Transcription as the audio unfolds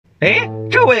哎，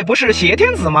这位不是挟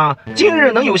天子吗？今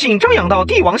日能有幸张扬到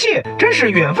帝王蟹，真是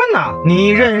缘分呐！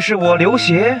你认识我刘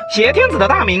协？挟天子的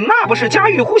大名那不是家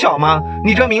喻户晓吗？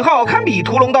你这名号堪比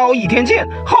屠龙刀倚天剑，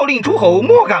号令诸侯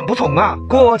莫敢不从啊！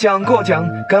过奖过奖，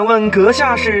敢问阁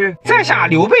下是？在下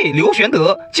刘备刘玄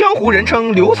德，江湖人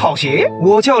称刘草鞋。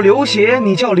我叫刘协，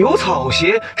你叫刘草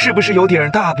鞋，是不是有点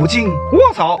大不敬？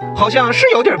卧槽，好像是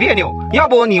有点别扭，要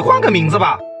不你换个名字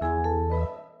吧？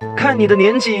看你的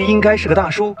年纪，应该是个大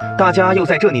叔，大家又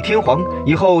在这里天皇，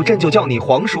以后朕就叫你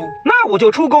皇叔。那我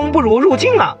就出宫不如入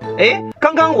境了。哎，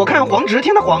刚刚我看黄直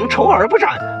天的黄愁而不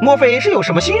展，莫非是有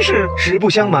什么心事？实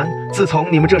不相瞒，自从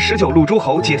你们这19路诸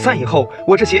侯解散以后，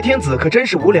我这挟天子可真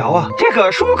是无聊啊。这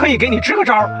个叔可以给你支个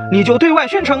招，你就对外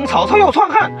宣称曹操要篡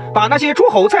汉，把那些诸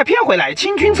侯再骗回来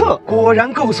清君侧。果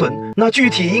然够损，那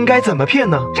具体应该怎么骗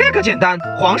呢？这个简单，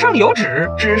皇上有旨，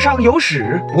纸上有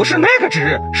史，不是那个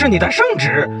纸，是你的圣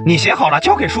旨，你写好了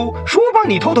交给叔，叔帮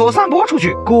你偷偷散播出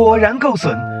去。果然够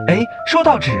损。哎，说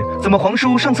到纸，怎么皇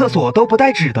叔上厕所都不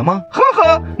带纸的吗？呵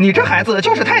呵，你这孩子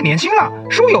就是太年轻了。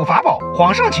叔有法宝，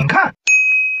皇上请看。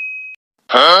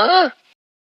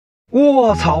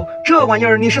卧槽，这玩意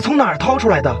儿你是从哪儿掏出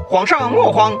来的？皇上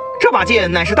莫慌，这把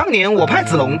剑乃是当年我派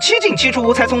子龙7进7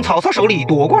出才从曹操手里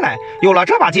夺过来。有了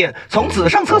这把剑，从此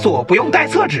上厕所不用带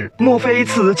厕纸。莫非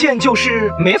此剑就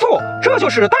是？没错，这就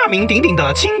是大名鼎鼎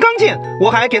的青钢剑。我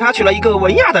还给它取了一个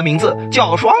文雅的名字，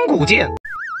叫双股剑。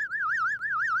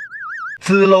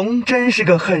子龙真是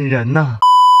个狠人呐！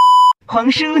皇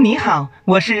叔你好，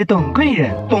我是董贵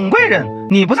人。董贵人，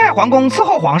你不在皇宫伺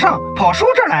候皇上，跑叔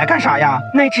这儿来干啥呀？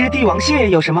那只帝王蟹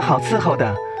有什么好伺候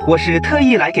的？我是特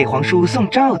意来给皇叔送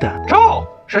诏的。诏？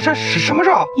什么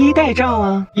诏？衣带诏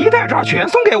啊！衣带诏全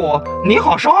送给我，你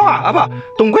好烧啊！啊不，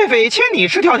董贵妃千里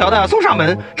赤迢迢的送上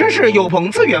门，真是有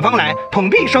朋自远方来，蓬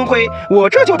荜生辉。我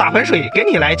这就打盆水给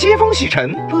你来接风洗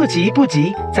尘。不急不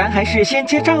急，咱还是先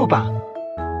接诏吧。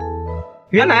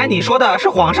原来你说的是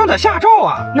皇上的下诏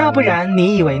啊？那不然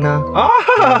你以为呢？啊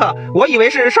哈哈哈，我以为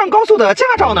是上高速的驾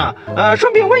照呢。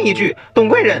顺便问一句，董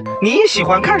贵人，你喜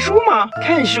欢看书吗？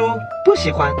看书不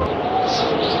喜欢，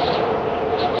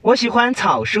我喜欢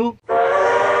草书。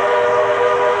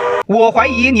我怀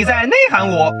疑你在内涵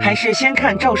我，还是先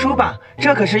看诏书吧，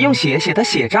这可是用血写的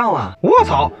血诏啊！卧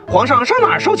槽，皇上上哪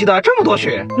儿收集的这么多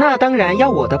血？那当然要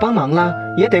我的帮忙啦，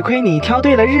也得亏你挑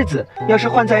对了日子，要是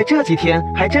换在这几天，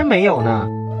还真没有呢。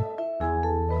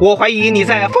我怀疑你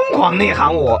在疯狂内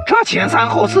涵我，这前3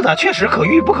后4的确实可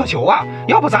遇不可求啊！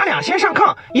要不咱俩先上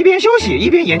炕，一边休息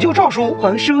一边研究诏书。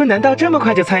皇叔难道这么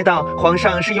快就猜到皇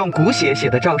上是用骨血写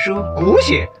的诏书？骨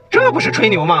血？这不是吹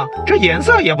牛吗？这颜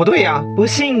色也不对呀！不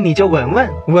信你就闻闻，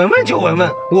闻闻就闻闻，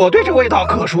我对这味道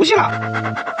可熟悉了。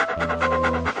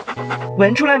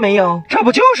闻出来没有？这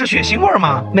不就是血腥味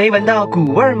吗？没闻到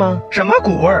骨味吗？什么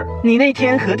骨味？你那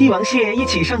天和帝王蟹一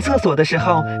起上厕所的时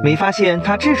候，没发现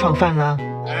他痔疮犯了？